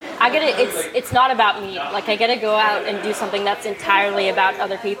I get it. It's not about me. Like I get to go out and do something that's entirely about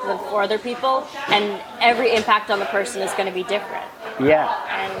other people and for other people, and every impact on the person is going to be different. Yeah.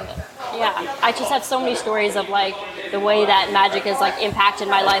 And yeah, I just have so many stories of like the way that magic has like impacted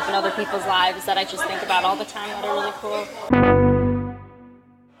my life and other people's lives that I just think about all the time that are really cool.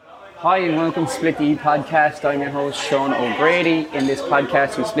 Hi and welcome to Split the E podcast. I'm your host Sean O'Grady. In this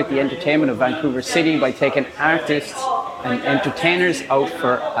podcast we split the entertainment of Vancouver City by taking artists and entertainers out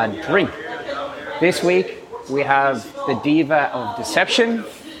for a drink. This week we have the diva of deception.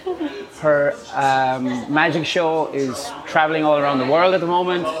 Her magic show is traveling all around the world at the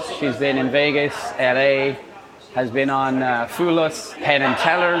moment. She's been in Vegas, LA, has been on Fool Us, Penn and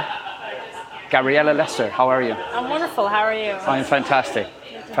Teller. Gabriella Lester, how are you? I'm wonderful. How are you? I'm fantastic.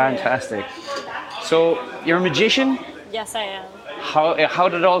 Fantastic. So, you're a magician? Yes, I am. How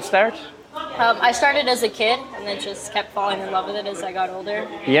did it all start? I started as a kid and then just kept falling in love with it as I got older.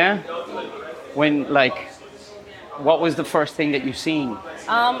 Yeah? What was the first thing that you seen?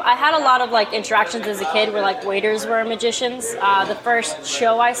 I had a lot of like interactions as a kid where like waiters were magicians. The first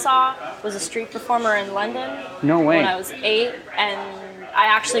show I saw was a street performer in London. No way. When I was 8, and I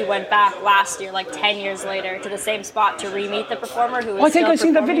actually went back last year, like 10 years later, to the same spot to re-meet the performer who was I think I've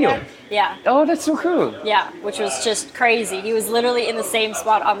seen that video. There. Yeah. Oh, that's so cool. Yeah, which was just crazy. He was literally in the same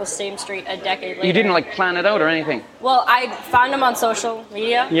spot on the same street a decade later. You didn't like plan it out or anything? Well, I found him on social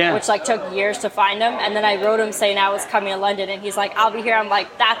media, which like took years to find him, and then I wrote him saying I was coming to London, and he's like, "I'll be here." I'm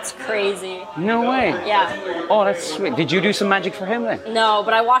like, "That's crazy." No way. Yeah. Oh, that's sweet. Did you do some magic for him then? No,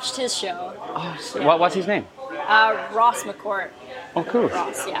 but I watched his show. Oh, what's his name? Ross McCourt. Oh, cool.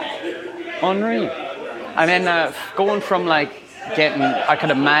 Ross, yeah. Unreal. And then going from like I could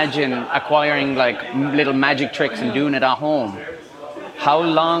imagine acquiring like little magic tricks and doing it at home. How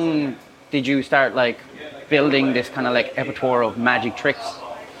long did you start like building this kind of like repertoire of magic tricks?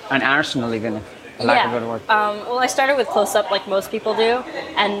 An arsenal even, for lack of a better word. Well, I started with close-up like most people do.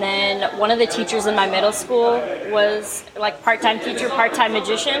 And then one of the teachers in my middle school was like part-time teacher, part-time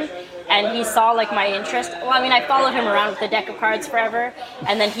magician. And he saw like my interest. Well, I mean, I followed him around with the deck of cards forever.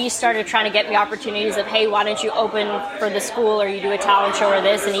 And then he started trying to get me opportunities of, hey, why don't you open for the school or you do a talent show or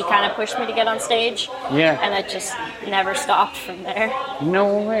this? And he kind of pushed me to get on stage. Yeah. And I just never stopped from there.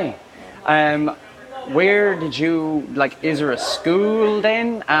 No way. Where did you, like, is there a school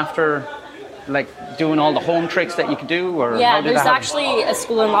then after like doing all the home tricks that you could do? Or yeah, there's actually a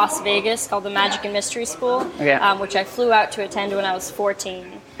school in Las Vegas called the Magic and Mystery School, which I flew out to attend when I was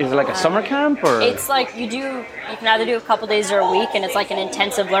 14. Is it like a summer camp or? It's like you can either do a couple days or a week, and it's like an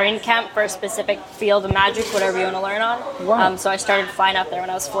intensive learning camp for a specific field of magic, whatever you want to learn on. Wow. So I started flying out there when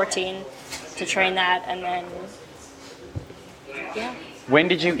I was 14 to train that, and then, yeah. When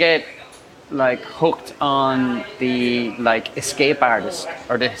did you get like hooked on the like escape artist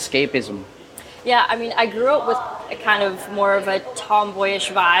or the escapism? Yeah, I mean, I grew up with a kind of more of a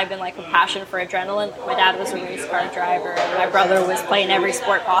tomboyish vibe and like a passion for adrenaline. My dad was a race car driver, and my brother was playing every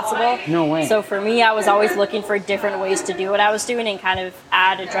sport possible. No way. So for me, I was always looking for different ways to do what I was doing and kind of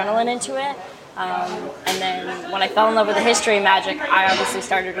add adrenaline into it. And then when I fell in love with the history of magic, I obviously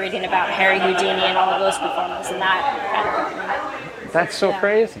started reading about Harry Houdini and all of those performers, and that kind of hooked me. That's so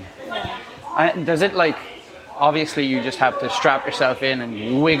crazy. Yeah. Does it like? Obviously, you just have to strap yourself in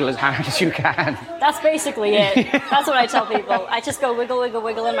and wiggle as hard as you can. That's basically it. That's what I tell people. I just go wiggle, wiggle,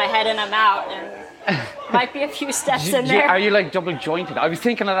 wiggle in my head and I'm out. And might be a few steps in there. Are you like double jointed? I was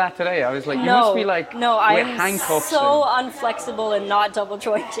thinking of that today. I was like, you must be like no, I with am handcuffs. So unflexible and not double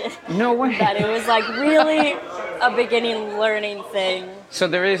jointed. No way. That it was like really a beginning learning thing. So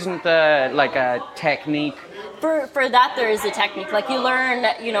there isn't like a technique. For that, there is a technique. Like you learn,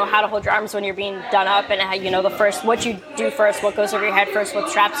 how to hold your arms when you're being done up, and how, what you do first, what goes over your head first, what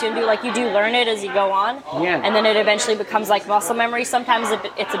straps you do. Like you do learn it as you go on, and then it eventually becomes like muscle memory. Sometimes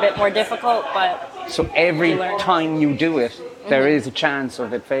it's a bit more difficult, but so every time you do it, there is a chance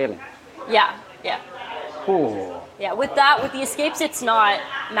of it failing. Yeah. Cool. Yeah, with the escapes, it's not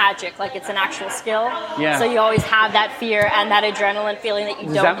magic. Like it's an actual skill. Yeah. So you always have that fear and that adrenaline feeling that you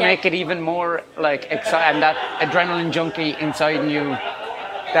Does don't that get. make it even more like exciting? That adrenaline junkie inside you,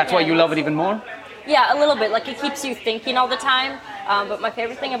 that's why you love it even more? Yeah, a little bit. Like it keeps you thinking all the time. But my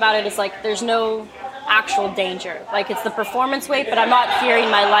favorite thing about it is like there's no actual danger. Like it's the performance weight, but I'm not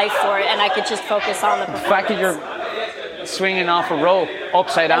fearing my life for it, and I could just focus on the performance. The fact that you're swinging off a rope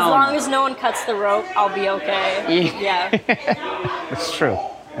upside down. As long as no one cuts the rope, I'll be okay. Yeah. That's true.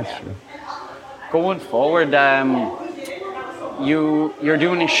 Going forward, you're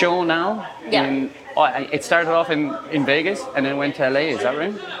doing a show now. Yeah. It started off in Vegas and then went to LA. Is that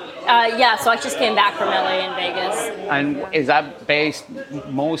right? Yeah, so I just came back from LA and Vegas. And is that based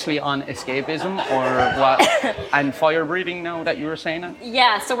mostly on escapism or what? And fire breathing now that you were saying it?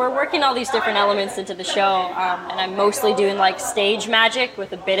 Yeah, so we're working all these different elements into the show, and I'm mostly doing like stage magic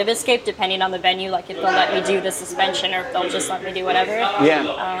with a bit of escape depending on the venue, like if they'll let me do the suspension or if they'll just let me do whatever.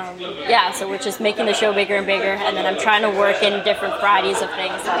 Yeah. Yeah, so we're just making the show bigger and bigger, and then I'm trying to work in different varieties of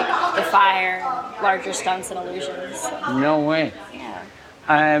things like the fire, larger stunts and illusions. No way.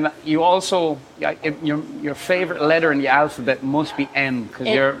 Yeah. You also, your favorite letter in the alphabet must be M, because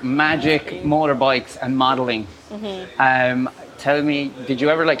you're magic, motorbikes, and modeling. Mm-hmm. Tell me, did you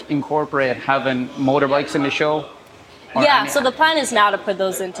ever like incorporate having motorbikes in the show? Yeah, so the plan is now to put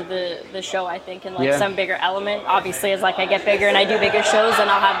those into the show, I think, in like some bigger element. Obviously, as like I get bigger and I do bigger shows, then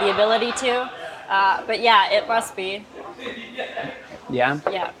I'll have the ability to. But yeah, it must be. Yeah?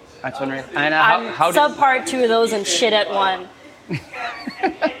 Yeah. That's unreal. And how subpart 2 of those and shit at 1.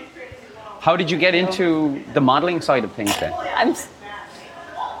 How did you get into the modeling side of things then? I'm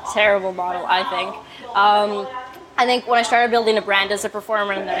terrible model, I think. I think when I started building a brand as a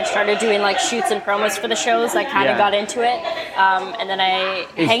performer and then I started doing like shoots and promos for the shows, I kind of got into it. And then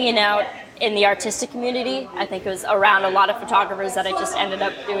hanging out in the artistic community, I think it was around a lot of photographers that I just ended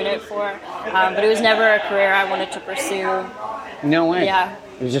up doing it for. But it was never a career I wanted to pursue. No way. Yeah.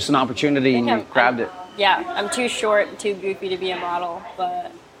 It was just an opportunity and you grabbed it. Yeah, I'm too short and too goofy to be a model,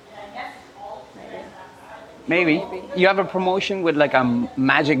 but maybe. You have a promotion with like a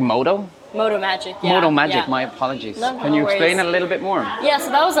magic moto? Moto Magic, yeah. Moto Magic, yeah. My apologies. No Can you explain worries. it a little bit more? Yeah, so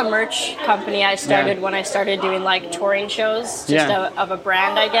that was a merch company I started when I started doing like touring shows, just of a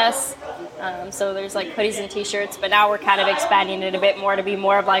brand, I guess. So there's like hoodies and t-shirts, but now we're kind of expanding it a bit more to be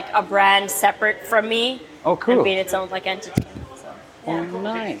more of like a brand separate from me. Oh, cool. And being its own like entity. Oh,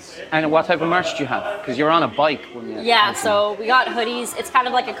 nice. And what type of merch do you have? Because you're on a bike. Yeah, so we got hoodies. It's kind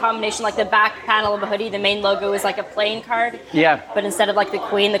of like a combination, like the back panel of a hoodie, the main logo is like a playing card. Yeah. But instead of like the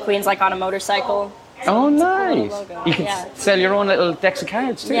queen's like on a motorcycle. So oh, nice. Cool you can sell your own little decks of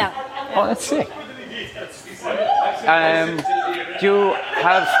cards too. Yeah. Oh, that's sick. Do you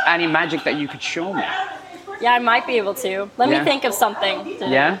have any magic that you could show me? Yeah, I might be able to. Let me think of something.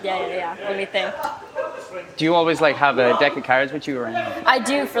 Yeah? Yeah. Let me think. Do you always like have a deck of cards with you or anything? I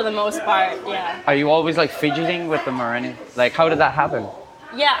do for the most part, yeah. Are you always like fidgeting with them or anything? Like how did that happen?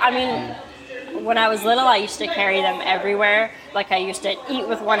 Yeah, I mean, when I was little, I used to carry them everywhere. Like I used to eat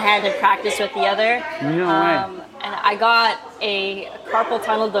with one hand and practice with the other. No way. And I got a carpal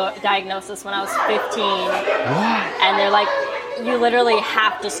tunnel diagnosis when I was 15. What? And they're like, you literally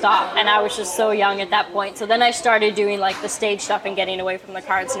have to stop. And I was just so young at that point. So then I started doing like the stage stuff and getting away from the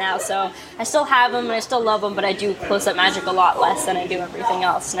cards now. So I still have them and I still love them, but I do close-up magic a lot less than I do everything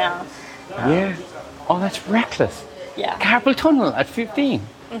else now. Yeah. Oh, that's reckless. Yeah. Carpal tunnel at 15.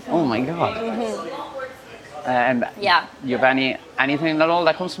 Mm-hmm. Oh my God. Mm-hmm. You have anything at all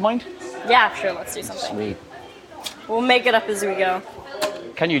that comes to mind? Yeah, sure. Let's do something. Sweet. We'll make it up as we go.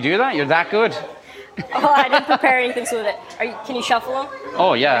 Can you do that? You're that good. Oh, I didn't prepare anything so with it. Can you shuffle them?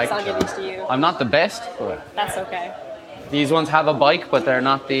 Oh yeah. I'll give these to you. I'm not the best, but that's okay. These ones have a bike, but they're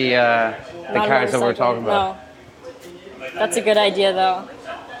not the cards that we're talking about. No. That's a good idea, though.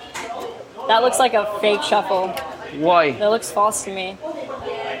 That looks like a fake shuffle. Why? That looks false to me.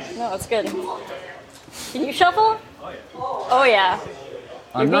 No, it's good. Can you shuffle? Oh yeah.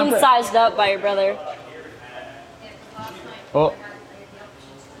 You're being sized up by your brother. Oh.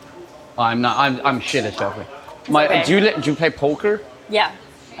 I'm not. I'm shit at shuffling. Okay. Do you play poker? Yeah.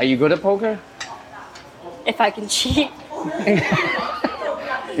 Are you good at poker? If I can cheat.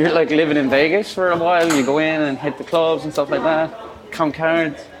 You're like living in Vegas for a while. You go in and hit the clubs and stuff like that. Count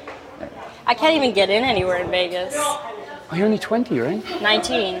cards. I can't even get in anywhere in Vegas. Oh, you're only 20, right?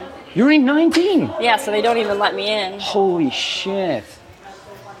 19. You're only 19? Yeah, so they don't even let me in. Holy shit.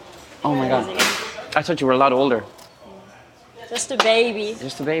 Oh my God. I thought you were a lot older. Just a baby.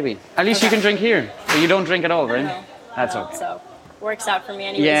 Just a baby. At least you can drink here. But you don't drink at all, right? No. That's okay. So, works out for me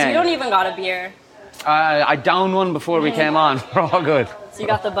anyways. Yeah. You don't even got a beer. I downed one before we came on. We're all good. So you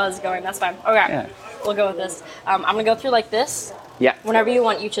got the buzz going. That's fine. Okay. Yeah. We'll go with this. I'm going to go through like this. Yeah. Whenever you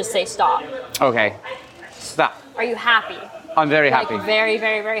want, you just say stop. Okay. Stop. Are you happy? I'm very happy. Like very,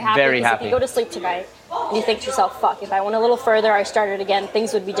 very, very happy. Very because happy. If you go to sleep tonight and you think to yourself, fuck, if I went a little further, I started again,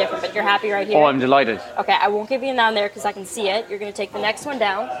 things would be different, but you're happy right here. Oh, I'm delighted. Okay, I won't give you a down there because I can see it. You're going to take the next one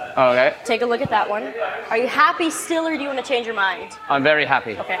down. Okay. Take a look at that one. Are you happy still or do you want to change your mind? I'm very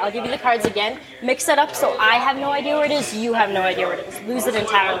happy. Okay, I'll give you the cards again. Mix it up so I have no idea where it is, you have no idea where it is. Lose it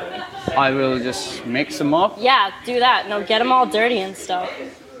entirely. I will just mix them up. Yeah, do that. No, get them all dirty and stuff.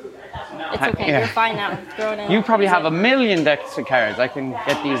 It's okay. Yeah. You're fine now. Throw it in. You probably Use have it. a million decks of cards. I can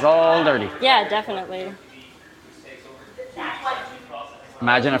get these all dirty. Yeah, definitely.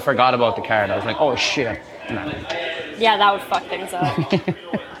 Imagine I forgot about the card. I was like, oh shit. No. Yeah, that would fuck things up.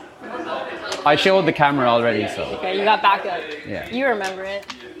 I showed the camera already, so. Okay, you got backup. Yeah. You remember it.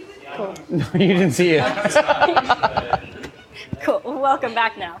 Cool. No, you didn't see it. Cool. Welcome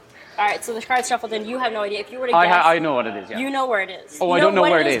back now. All right, so the card's shuffled in. You have no idea. If you were to guess, I know what it is, yeah. you know where it is. Oh, you I don't know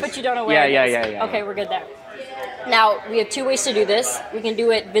what where it is. But you don't know where it is. Yeah. Okay, we're good there. Now, we have two ways to do this. We can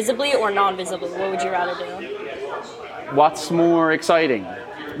do it visibly or non-visibly. What would you rather do? What's more exciting?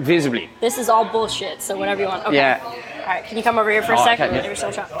 Visibly. This is all bullshit, so whatever you want. Okay. Yeah. All right, can you come over here for a second? Okay, yeah. Give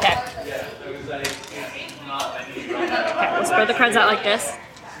yourself a shot. Okay. Okay, we'll spread the cards out like this.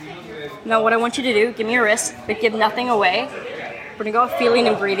 Now, what I want you to do, give me your wrist, but give nothing away. We're gonna go with feeling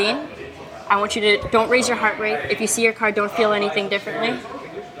and breathing. I want you to, don't raise your heart rate. If you see your card, don't feel anything differently.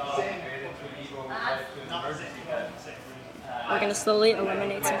 We're gonna slowly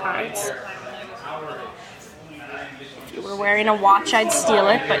eliminate some cards. If you were wearing a watch, I'd steal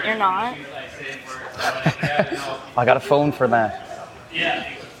it, but you're not. I got a phone for that.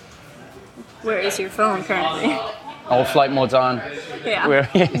 Where is your phone currently? Oh, flight mode's on. Yeah.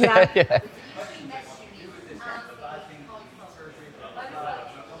 Yeah.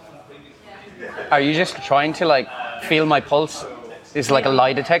 Are you just trying to like feel my pulse? Is it like a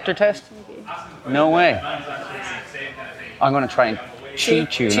lie detector test? No way. I'm gonna try and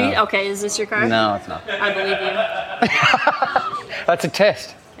cheat you now. Okay, is this your card? No, it's not. I believe you. That's a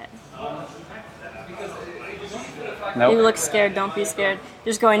test. Okay. Nope. You look scared, don't be scared.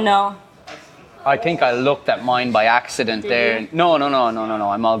 You're just going no. I think I looked at mine by accident Did there. you? No,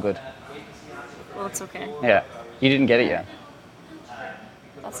 I'm all good. Well, it's okay. Yeah. You didn't get it yet.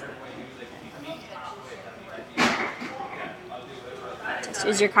 That's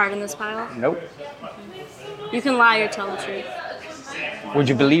Is your card in this pile? Nope. You can lie or tell the truth. Would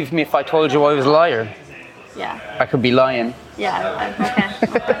you believe me if I told you I was a liar? Yeah. I could be lying. Yeah,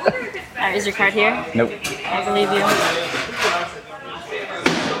 okay. All right, is your card here? Nope. I believe you.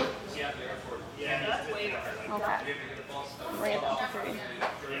 Okay. Bring it down to 3.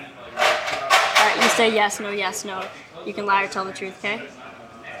 All right, you say yes, no, yes, no. You can lie or tell the truth, okay?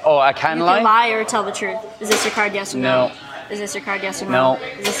 Oh, I can You lie? can lie or tell the truth. Is this your card, yes or no? No. Is this your card, yes or no? No.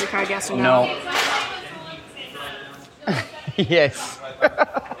 Is this your card, yes or no? No. Yes.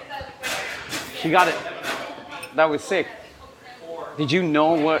 She got it. That was sick. Did you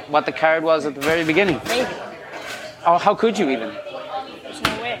know what the card was at the very beginning? Maybe. Oh, how could you even? There's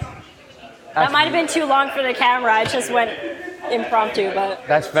no way. That might have been too long for the camera. I just went impromptu, but...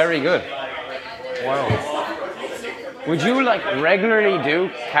 That's very good. Wow. Would you like regularly do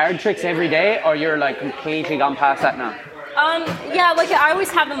card tricks every day, or you're like completely gone past that now? Yeah, like I always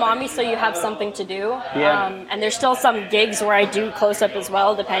have them on me so you have something to do. Yeah. And there's still some gigs where I do close up as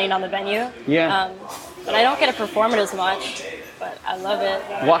well, depending on the venue. Yeah. But I don't get to perform it as much, but I love it.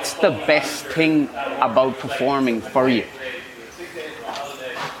 What's the best thing about performing for you?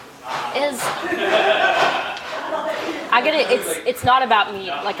 It's not about me.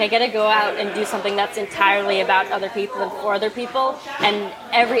 Like I get to go out and do something that's entirely about other people and for other people, and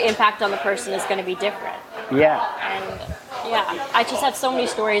every impact on the person is going to be different. Yeah. And yeah, I just have so many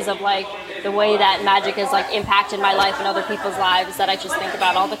stories of like the way that magic has like impacted my life and other people's lives that I just think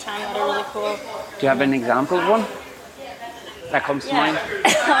about all the time that are really cool. Do you have an example of one that comes to mind?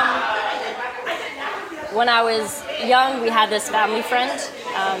 When I was young, we had this family friend,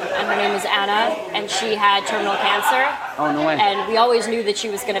 and her name is Anna, and she had terminal cancer. Oh, no way. And we always knew that she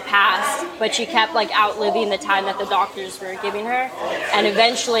was going to pass, but she kept like outliving the time that the doctors were giving her. And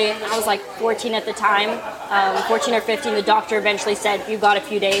eventually, I was like 14 at the time, 14 or 15, the doctor eventually said, "You've got a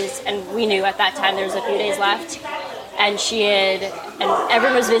few days," and we knew at that time there was a few days left. And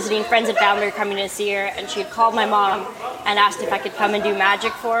everyone was visiting, friends and family were coming to see her, and she had called my mom and asked if I could come and do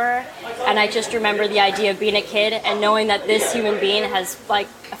magic for her. And I just remember the idea of being a kid and knowing that this human being has like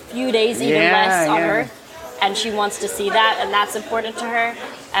a few days even less on Earth, and she wants to see that, and that's important to her.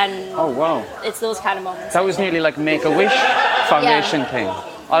 And oh wow, it's those kind of moments. That was nearly like Make-A-Wish Foundation thing.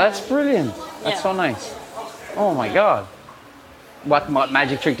 Oh, that's brilliant. That's so nice. Oh my God. What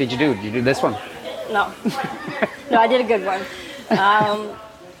magic trick did you do? Did you do this one? No. No, I did a good one.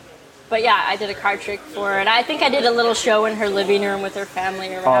 But yeah, I did a card trick for her. And I think I did a little show in her living room with her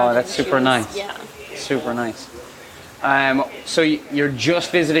family around. Oh, that's super nice. Yeah. Super nice. So you're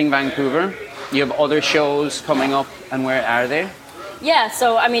just visiting Vancouver. You have other shows coming up, and where are they? Yeah,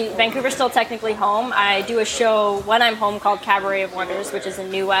 so I mean, Vancouver's still technically home. I do a show when I'm home called Cabaret of Wonders, which is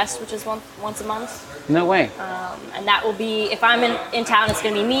in New West, which is once a month. No way. And that will be, if I'm in town, it's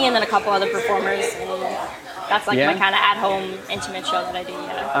going to be me and then a couple other performers. And that's like my kind of at-home intimate show that I do,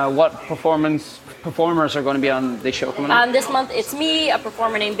 yeah. What performers are going to be on this show coming up? This month, it's me, a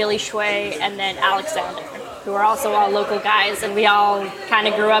performer named Billy Shui, and then Alexander, who are also all local guys, and we all kind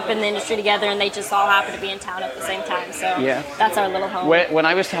of grew up in the industry together, and they just all happen to be in town at the same time. So that's our little home. When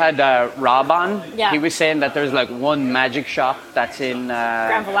I had Rob on, he was saying that there's like one magic shop that's in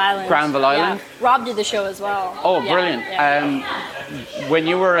Granville Island. Yeah. Rob did the show as well. Oh, brilliant. Yeah. When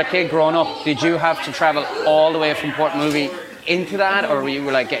you were a kid growing up, did you have to travel all the way from Port Movie into that, or were you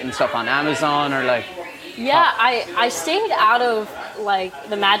like getting stuff on Amazon or like? Yeah, I stayed out of like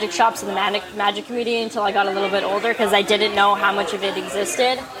the magic shops and the magic community until I got a little bit older, because I didn't know how much of it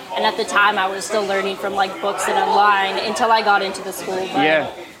existed, and at the time I was still learning from like books and online until I got into the school.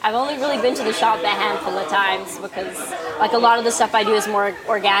 But I've only really been to the shop a handful of times, because like a lot of the stuff I do is more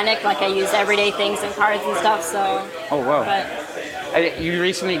organic, like I use everyday things and cards and stuff. So. Oh wow! But you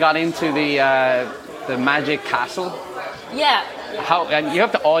recently got into the Magic Castle. Yeah. How, and you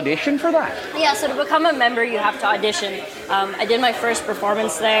have to audition for that? Yeah, so to become a member, you have to audition. I did my first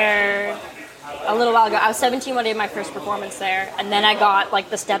performance there a little while ago. I was 17 when I did my first performance there, and then I got like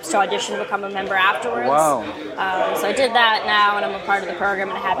the steps to audition to become a member afterwards. Wow. So I did that now, and I'm a part of the program,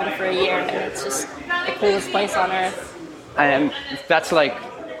 and I have been for a year, and it's just the coolest place on earth. And that's like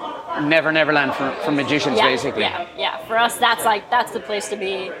Neverland for magicians, basically. Yeah. For us, that's the place to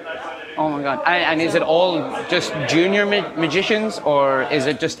be. Oh my God. And is it all just junior magicians, or is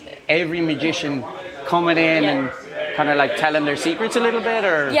it just every magician coming in and kind of like telling their secrets a little bit,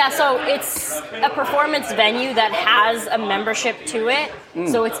 or? Yeah, so it's a performance venue that has a membership to it.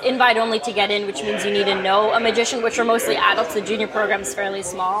 So it's invite only to get in, which means you need to know a magician, which are mostly adults. The junior program is fairly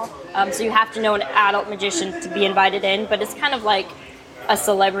small. So you have to know an adult magician to be invited in, but it's kind of like a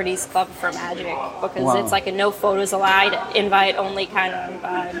celebrities club for magic, because it's like a no photos allowed, invite only kind of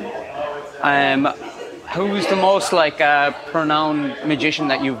vibe. Who's the most like renowned magician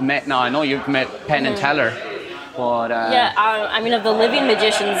that you've met now? I know you've met Penn and Teller, but I mean, of the living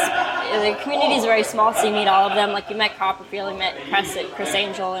magicians, the community is very small, so you meet all of them. Like you met Copperfield, you met Chris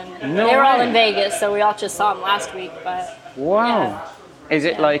Angel, and they were all in Vegas, so we all just saw them last week. But is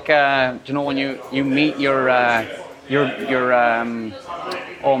it like do you know when you meet your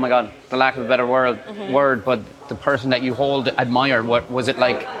oh my God, the lack of a better word, but the person that you admire, what was it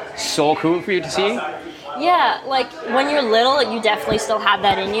like so cool for you to see? Yeah, like when you're little, you definitely still have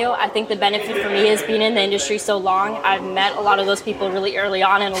that in you. I think the benefit for me is being in the industry so long. I've met a lot of those people really early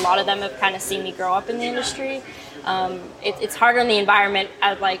on, and a lot of them have kind of seen me grow up in the industry. It's harder in the environment.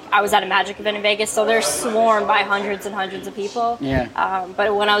 I was at a magic event in Vegas, so they're swarmed by hundreds and hundreds of people.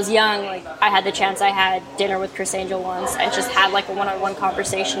 But when I was young, like I had the chance. I had dinner with Chris Angel once, and just had like a one-on-one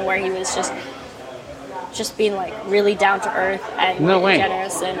conversation where he was just being like really down to earth and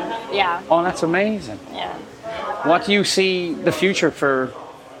generous, and Oh, that's amazing. Yeah. What do you see the future for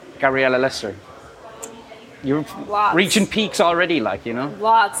Gabriella Lester? You're reaching peaks already, like, you know?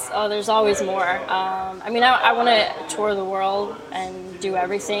 Lots. Oh, there's always more. I mean, I want to tour the world and do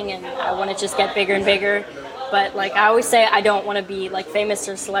everything, and I want to just get bigger and bigger. But, like, I always say I don't want to be, like, famous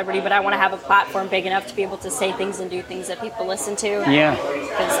or celebrity, but I want to have a platform big enough to be able to say things and do things that people listen to. Yeah.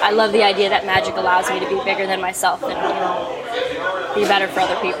 Because I love the idea that magic allows me to be bigger than myself and, you know, be better for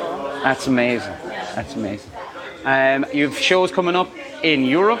other people. That's amazing. That's amazing. You have shows coming up in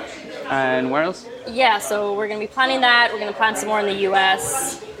Europe, and where else? Yeah, so we're going to be planning that. We're going to plan some more in the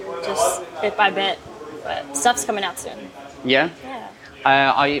US, just bit by bit. But stuff's coming out soon. Yeah? Yeah.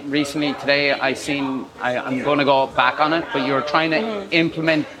 I recently, today, I'm going to go back on it, but you're trying to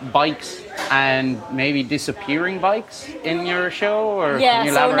implement bikes and maybe disappearing bikes in your show? Or yeah,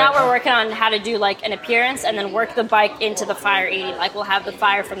 so now we're working on how to do like an appearance and then work the bike into the fire eating. Like we'll have the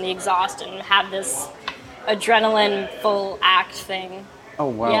fire from the exhaust and have this adrenaline full act thing. Oh,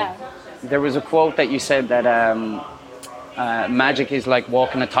 wow. Yeah. There was a quote that you said that magic is like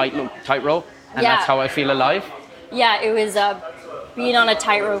walking a tightrope, and that's how I feel alive. Yeah, it was being on a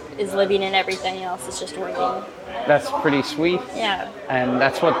tightrope is living in everything else. It's just working. That's pretty sweet. Yeah. And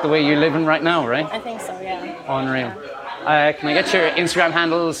that's the way you're living right now, right? I think so, yeah. Unreal. Yeah. Can I get your Instagram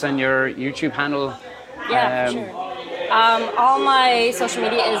handles and your YouTube handle? Yeah, for sure. All my social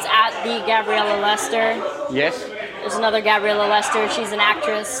media is at the Gabriella Lester. Yes. There's another Gabriella Lester. She's an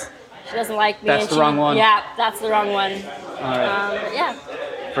actress. She doesn't like me. That's the wrong one. Yeah, that's the wrong one. All right. Yeah.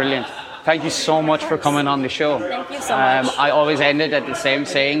 Brilliant. Thank you so much for coming on the show. Thank you so much. I always ended at the same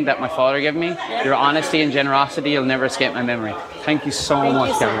saying that my father gave me. Your honesty and generosity will never escape my memory. Thank you so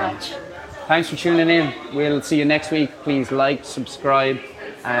much, Gabriella. Thanks for tuning in. We'll see you next week. Please like, subscribe,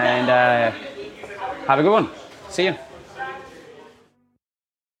 and have a good one. See you.